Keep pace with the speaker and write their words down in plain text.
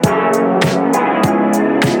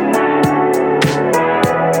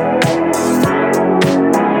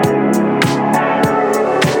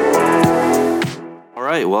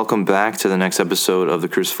welcome back to the next episode of the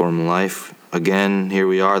Cruciform Life. Again, here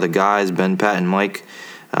we are, the guys, Ben, Pat, and Mike.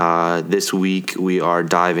 This week we are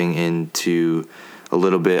diving into a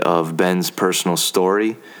little bit of Ben's personal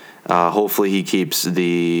story. Hopefully he keeps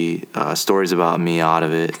the stories about me out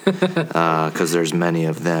of it, because there's many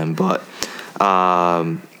of them. But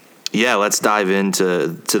let's dive into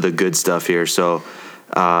the good stuff here. So,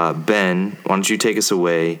 Ben, why don't you take us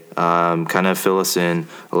away, kind of fill us in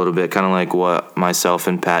a little bit, kind of like what myself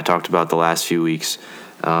and Pat talked about the last few weeks,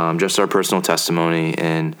 just our personal testimony.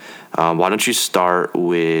 And why don't you start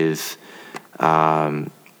with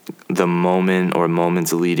the moment or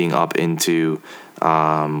moments leading up into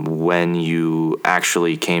when you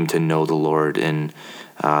actually came to know the Lord and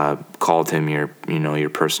called him your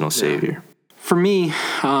personal Savior. For me,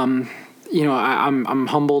 I'm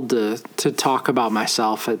humbled to talk about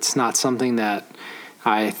myself. It's not something that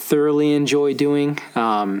I thoroughly enjoy doing,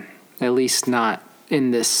 at least not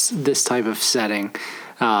in this type of setting.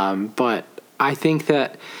 But I think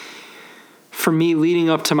that for me, leading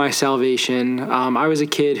up to my salvation, I was a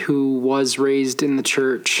kid who was raised in the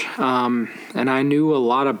church, and I knew a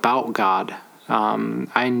lot about God.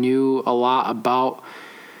 I knew a lot about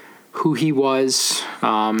who he was,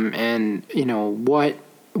 and what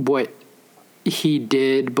he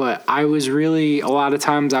did, but I was really, a lot of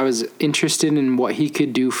times I was interested in what he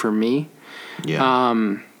could do for me. Yeah.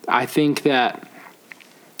 I think that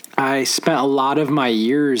I spent a lot of my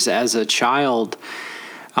years as a child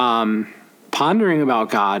pondering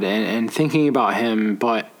about God and thinking about him,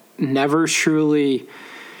 but never truly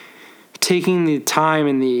taking the time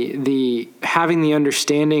and the having the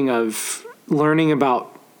understanding of learning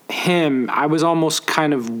about him. I was almost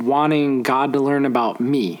kind of wanting God to learn about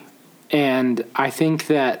me. And I think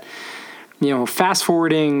that, fast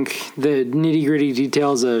forwarding the nitty gritty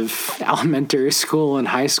details of elementary school and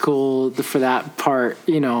high school for that part,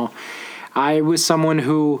 I was someone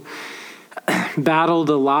who battled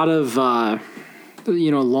a lot of,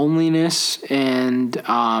 loneliness, and,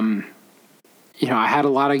 I had a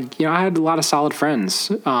lot of solid friends.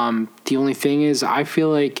 The only thing is, I feel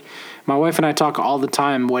like my wife and I talk all the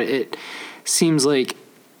time. What it seems like,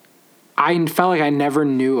 I felt like I never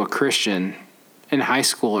knew a Christian in high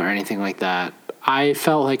school or anything like that. I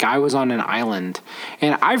felt like I was on an island.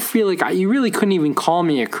 And I feel like you really couldn't even call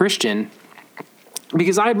me a Christian,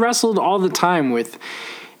 because I'd wrestled all the time with,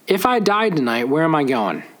 if I died tonight, where am I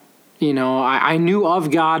going? I knew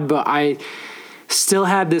of God, but I still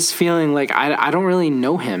had this feeling like I don't really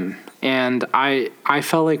know him. And I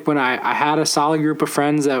felt like when I had a solid group of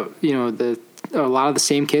friends that, a lot of the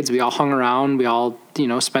same kids, we all hung around, we all,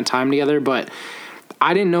 spent time together, but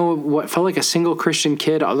I didn't know what felt like a single Christian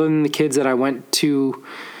kid other than the kids that I went to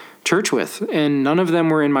church with, and none of them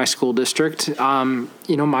were in my school district.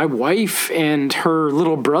 My wife and her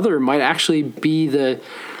little brother might actually be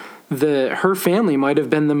her family might have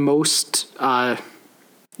been the most,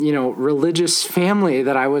 religious family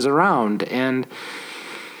that I was around. And,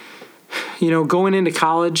 going into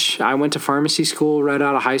college, I went to pharmacy school right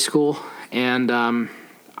out of high school, and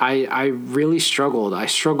I really struggled. I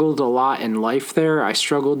struggled a lot in life there. I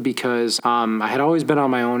struggled because I had always been on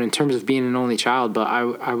my own in terms of being an only child, but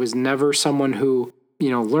I was never someone who,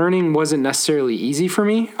 learning wasn't necessarily easy for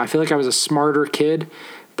me. I feel like I was a smarter kid,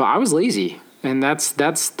 but I was lazy. And that's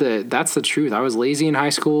the truth. I was lazy in high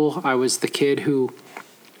school. I was the kid who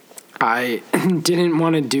I didn't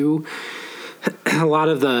want to do a lot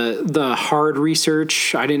of the hard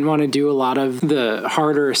research. I didn't want to do a lot of the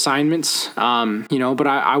harder assignments, but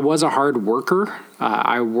I was a hard worker.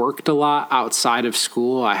 I worked a lot outside of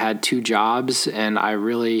school. I had 2 jobs, and I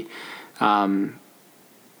really,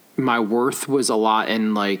 my worth was a lot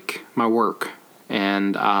in like my work.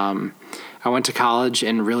 And I went to college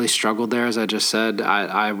and really struggled there. As I just said,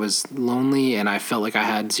 I was lonely, and I felt like I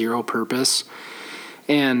had zero purpose.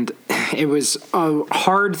 And it was a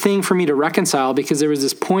hard thing for me to reconcile, because there was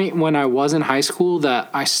this point when I was in high school that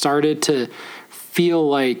I started to feel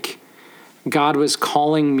like God was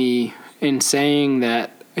calling me and saying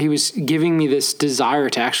that he was giving me this desire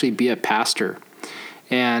to actually be a pastor.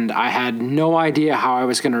 And I had no idea how I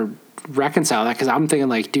was going to reconcile that, because I'm thinking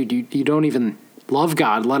like, dude, you don't even love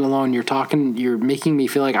God, let alone you're making me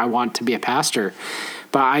feel like I want to be a pastor.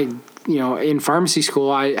 But in pharmacy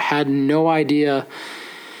school, I had no idea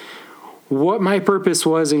what my purpose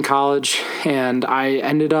was in college, and I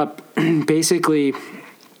ended up basically,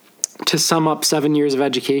 to sum up 7 years of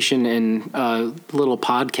education in a little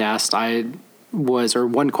podcast,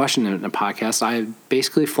 one question in a podcast, I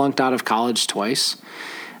basically flunked out of college twice.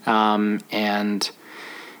 And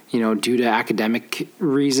due to academic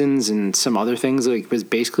reasons and some other things, like, was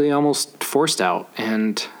basically almost forced out.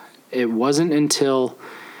 And it wasn't until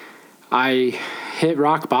I hit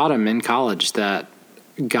rock bottom in college that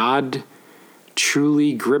God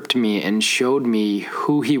truly gripped me and showed me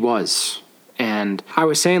who he was. And I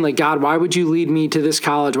was saying, like, God, why would you lead me to this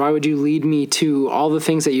college? Why would you lead me to all the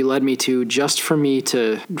things that you led me to just for me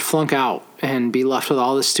to flunk out and be left with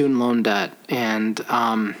all this student loan debt? And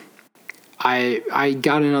I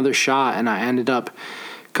got another shot and I ended up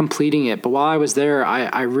completing it. But while I was there,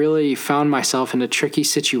 I really found myself in a tricky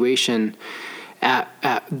situation at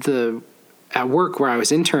work where I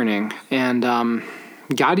was interning. And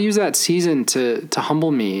God used that season to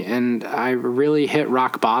humble me, and I really hit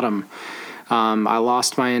rock bottom. I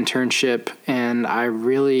lost my internship, and I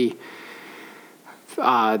really,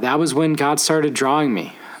 that was when God started drawing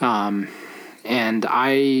me. And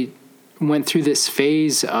I went through this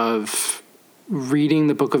phase of reading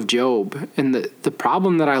the book of Job. And the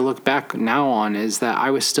problem that I look back now on is that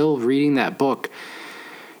I was still reading that book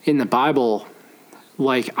in the Bible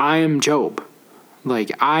like I am Job.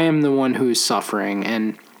 Like, I am the one who's suffering.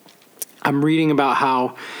 And I'm reading about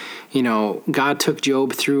how, God took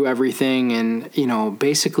Job through everything. And,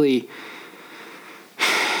 basically,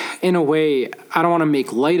 in a way, I don't want to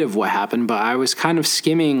make light of what happened, but I was kind of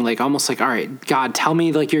skimming, like, almost like, all right, God, tell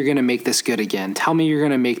me, like, you're going to make this good again. Tell me you're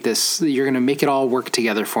going to make it all work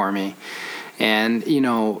together for me. And,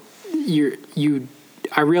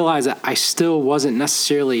 I realized that I still wasn't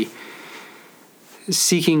necessarily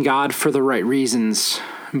seeking God for the right reasons,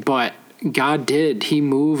 but God did. He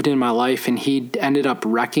moved in my life, and he ended up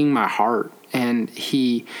wrecking my heart, and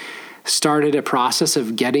he started a process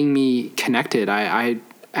of getting me connected. I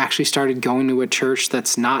actually started going to a church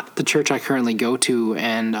that's not the church I currently go to,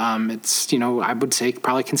 and it's, I would say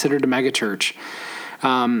probably considered a mega church.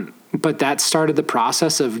 But that started the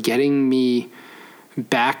process of getting me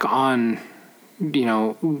back on,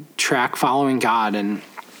 track following God. And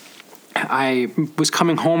I was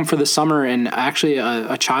coming home for the summer, and actually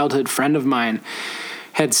a childhood friend of mine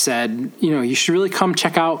had said, you should really come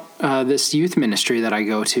check out this youth ministry that I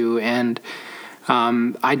go to. And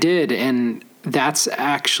I did. And that's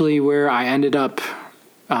actually where I ended up,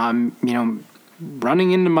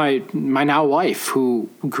 running into my now wife, who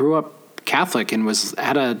grew up Catholic and was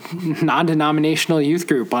at a non-denominational youth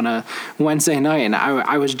group on a Wednesday night. And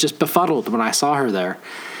I was just befuddled when I saw her there.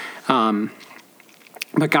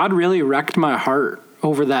 But God really wrecked my heart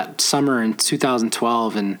over that summer in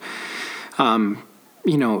 2012, and,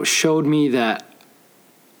 showed me that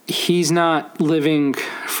he's not living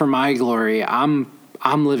for my glory. I'm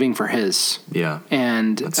living for his. Yeah.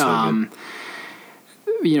 And, that's so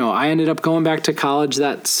good. I ended up going back to college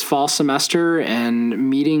that fall semester and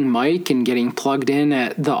meeting Mike and getting plugged in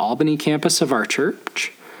at the Albany campus of our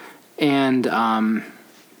church. And,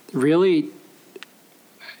 really,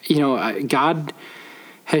 God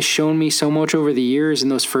has shown me so much over the years, in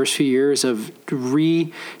those first few years of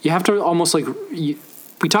you have to almost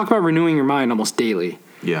we talk about renewing your mind almost daily.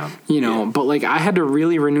 Yeah. But like, I had to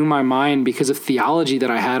really renew my mind because of theology that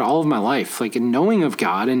I had all of my life, like knowing of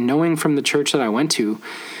God and knowing from the church that I went to.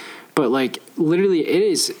 But like, literally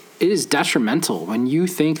it is detrimental when you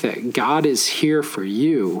think that God is here for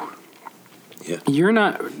you. Yeah.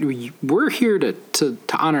 We're here to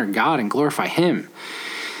honor God and glorify him.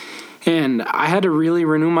 And I had to really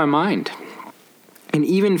renew my mind. And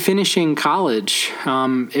even finishing college,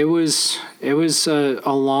 it was a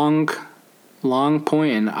long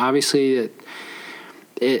point. And obviously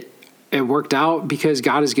it worked out because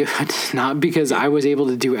God is good, not because I was able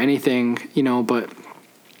to do anything, but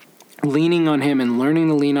leaning on him and learning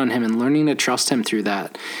to lean on him and learning to trust him through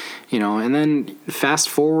that. And then fast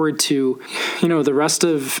forward to, the rest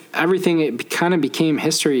of everything, it kind of became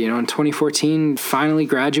history. In 2014, finally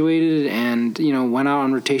graduated and, went out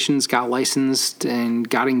on rotations, got licensed and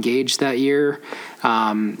got engaged that year.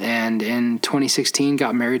 And in 2016,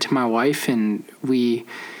 got married to my wife, and we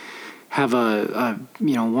have a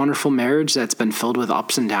wonderful marriage that's been filled with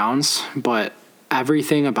ups and downs, but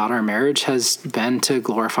everything about our marriage has been to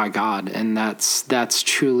glorify God. And that's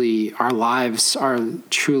truly, our lives are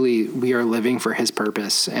truly, we are living for his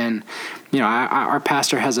purpose. And, our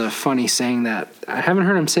pastor has a funny saying that I haven't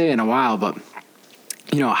heard him say in a while, but,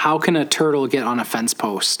 how can a turtle get on a fence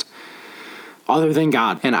post other than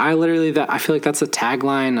God? And I feel like that's the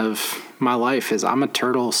tagline of my life is I'm a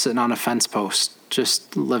turtle sitting on a fence post,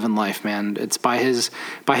 just living life, man. It's by his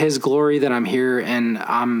glory that I'm here, and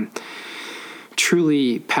I'm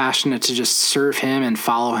truly passionate to just serve him and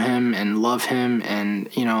follow him and love him and,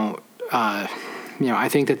 I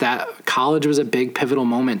think that college was a big pivotal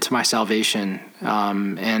moment to my salvation.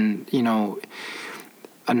 And,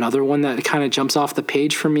 another one that kind of jumps off the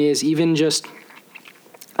page for me is even just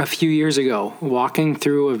a few years ago, walking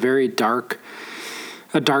through a very dark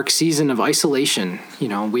season of isolation.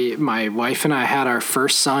 My wife and I had our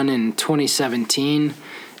first son in 2017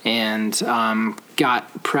 and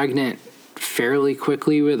got pregnant fairly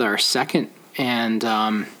quickly with our second. And,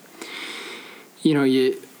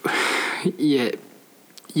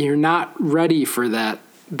 you're not ready for that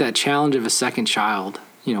challenge of a second child.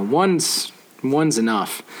 One's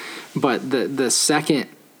enough, but the second,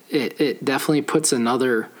 it definitely puts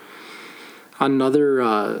another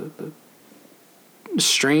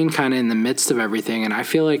strain kind of in the midst of everything. And I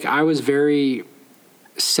feel like I was very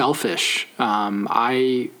selfish.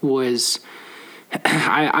 I've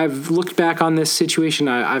looked back on this situation.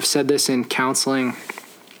 I've said this in counseling.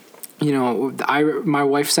 My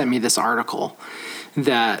wife sent me this article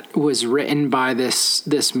that was written by this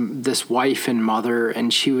wife and mother,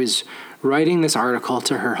 and she was writing this article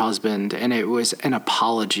to her husband, and it was an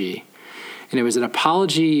apology. And it was an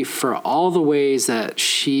apology for all the ways that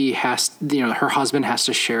her husband has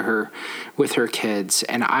to share her with her kids.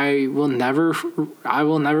 And I will never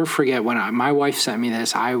forget when my wife sent me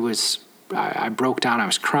this. I broke down. I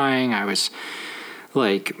was crying. I was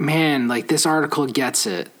like, man, like this article gets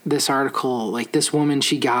it. This article, like this woman,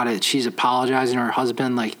 she got it. She's apologizing to her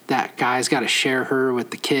husband. Like that guy's got to share her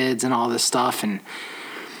with the kids and all this stuff. And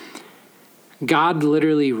God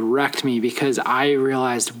literally wrecked me because I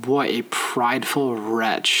realized what a prideful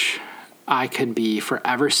wretch I could be for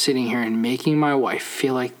ever sitting here and making my wife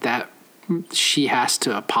feel like that she has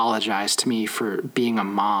to apologize to me for being a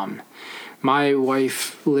mom. My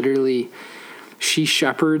wife literally, she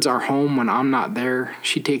shepherds our home when I'm not there.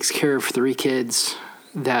 She takes care of 3 kids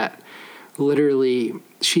that literally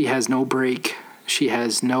she has no break. She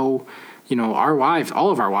has no, our wives, all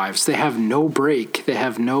of our wives, they have no break. They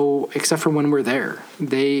have no, except for when we're there.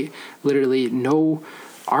 They literally know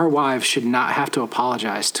our wives should not have to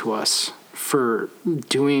apologize to us for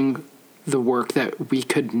doing the work that we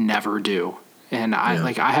could never do. And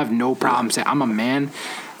I have no problem saying I'm a man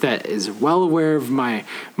that is well aware of my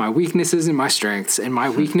weaknesses and my strengths. And my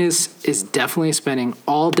weakness is definitely spending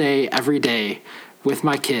all day, every day with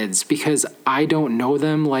my kids because I don't know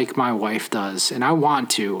them like my wife does. And I want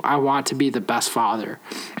to be the best father.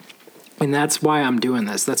 And that's why I'm doing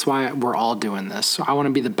this. That's why we're all doing this. So I want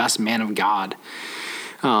to be the best man of God.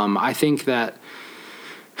 I think that,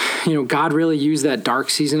 God really used that dark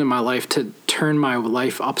season in my life to turn my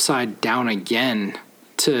life upside down again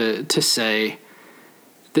to say,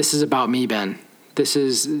 this is about me, Ben. This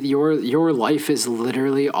is your life is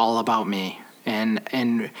literally all about me.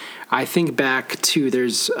 And I think back to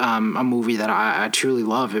there's a movie that I truly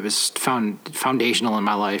love. It was foundational in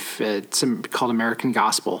my life. It's called American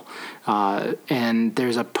Gospel. And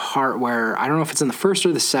there's a part where, I don't know if it's in the first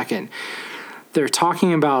or the second, they're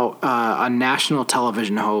talking about a national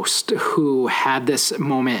television host who had this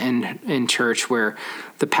moment in church where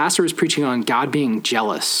the pastor was preaching on God being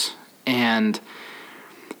jealous. And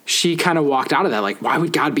she kind of walked out of that like, why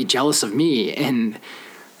would God be jealous of me? And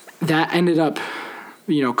that ended up,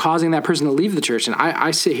 causing that person to leave the church. And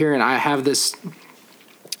I sit here and I have this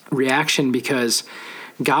reaction because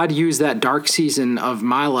God used that dark season of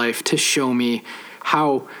my life to show me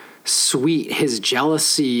how sweet his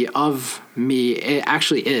jealousy of me it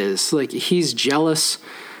actually is. Like, he's jealous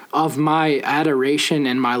of my adoration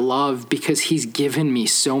and my love because he's given me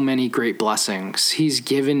so many great blessings. He's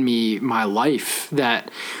given me my life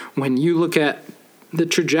that when you look at the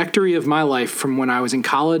trajectory of my life from when I was in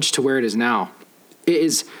college to where it is now, it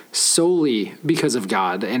is solely because of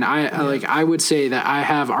God. And I would say that I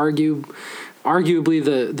have arguably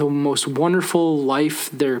the most wonderful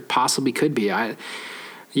life there possibly could be.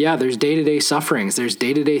 There's day-to-day sufferings. There's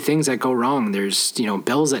day-to-day things that go wrong. There's,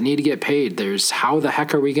 bills that need to get paid. There's how the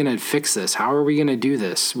heck are we going to fix this? How are we going to do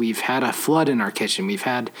this? We've had a flood in our kitchen. We've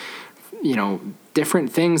had,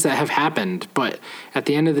 different things that have happened. But at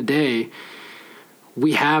the end of the day,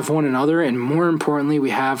 we have one another, and more importantly,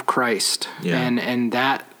 we have Christ. Yeah. And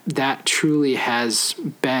that truly has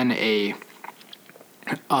been a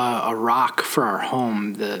rock for our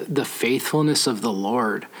home. The faithfulness of the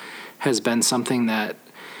Lord has been something that,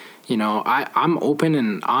 I'm open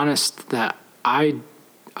and honest that I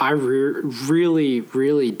really,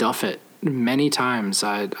 really duff it many times.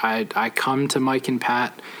 I come to Mike and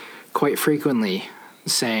Pat quite frequently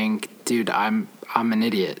saying, dude, I'm an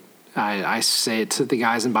idiot. I say it to the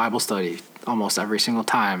guys in Bible study almost every single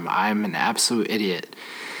time. I'm an absolute idiot.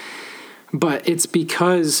 But it's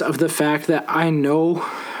because of the fact that I know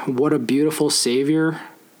what a beautiful Savior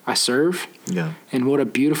I serve. Yeah. And what a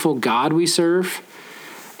beautiful God we serve.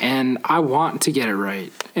 And I want to get it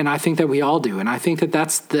right. And I think that we all do. And I think that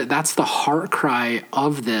that's the heart cry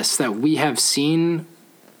of this, that we have seen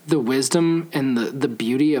the wisdom and the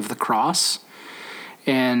beauty of the cross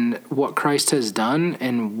and what Christ has done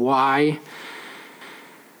and why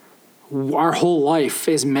our whole life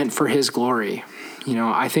is meant for his glory. You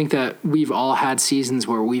know, I think that we've all had seasons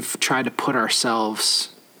where we've tried to put ourselves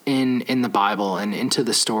in the Bible and into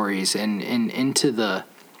the stories and into the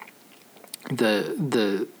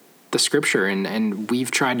scripture, and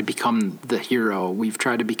we've tried to become the hero. We've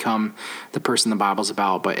tried to become the person the Bible's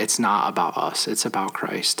about, but it's not about us. It's about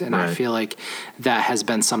Christ. And I feel like that has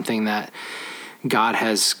been something that God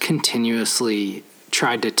has continuously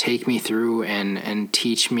tried to take me through and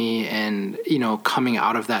teach me. And, you know, coming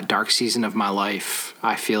out of that dark season of my life,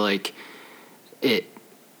 I feel like it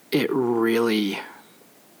really,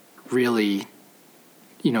 really,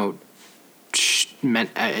 you know, meant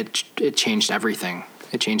it changed everything.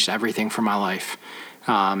 It changed everything for my life.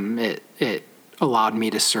 It allowed me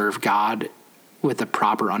to serve God with a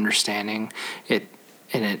proper understanding. It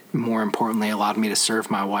more importantly allowed me to serve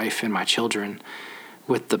my wife and my children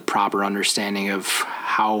with the proper understanding of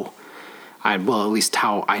how at least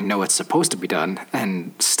how I know it's supposed to be done,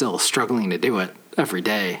 and still struggling to do it every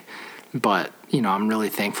day. But, you know, I'm really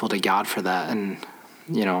thankful to God for that. And,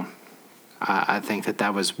 you know, I think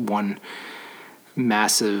that was one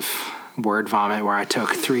massive word vomit where I took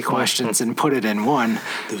 3 questions and put it in one.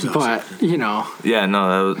 But, you know. Yeah,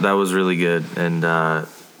 no, that was really good. And,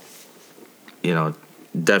 you know,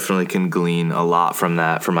 definitely can glean a lot from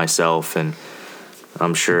that for myself. And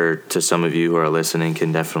I'm sure to some of you who are listening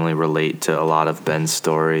can definitely relate to a lot of Ben's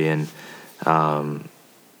story. And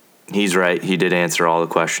he's right. He did answer all the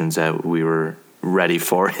questions that we were ready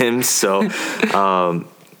for him. So,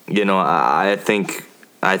 you know, I think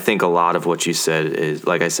a lot of what you said is,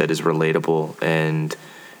 like I said, is relatable, and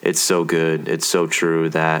it's so good. It's so true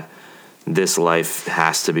that this life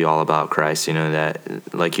has to be all about Christ. You know,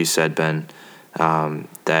 that, like you said, Ben,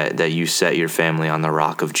 that you set your family on the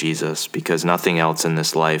rock of Jesus, because nothing else in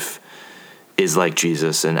this life is like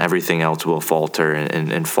Jesus, and everything else will falter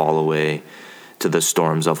and fall away to the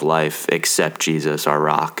storms of life except Jesus, our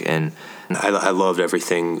rock. And I loved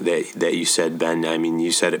everything that you said, Ben. I mean,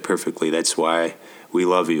 you said it perfectly. That's why we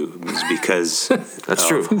love you, is because that's of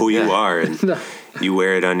true. Who you are, and you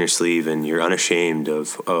wear it on your sleeve, and you're unashamed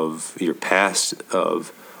of your past,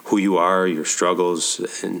 of who you are, your struggles,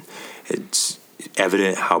 and it's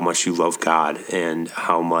evident how much you love God and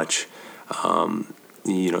how much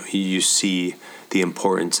you know, you see the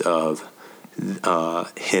importance of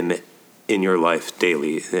Him in your life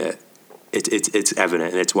daily. It's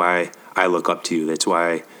evident, and it's why I look up to you. That's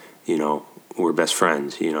why, you know, we're best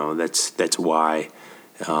friends. You know, that's why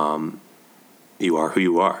you are who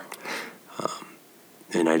you are,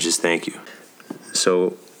 and I just thank you.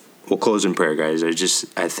 So we'll close in prayer, guys.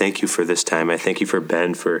 I thank you for this time. I thank you for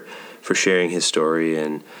Ben for sharing his story,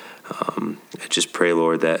 and I just pray,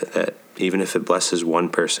 Lord, that even if it blesses one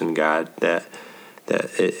person, God, that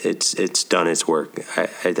it's done its work.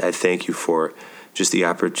 I thank you for just the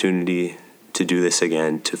opportunity to do this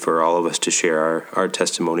again, for all of us to share our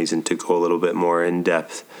testimonies and to go a little bit more in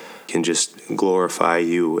depth, can just glorify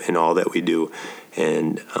you in all that we do,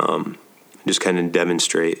 and just kind of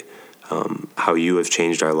demonstrate how you have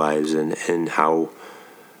changed our lives, and how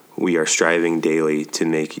we are striving daily to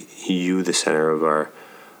make you the center of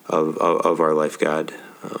our life, God.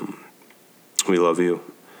 We love you.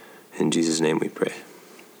 In Jesus' name we pray.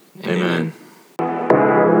 Amen.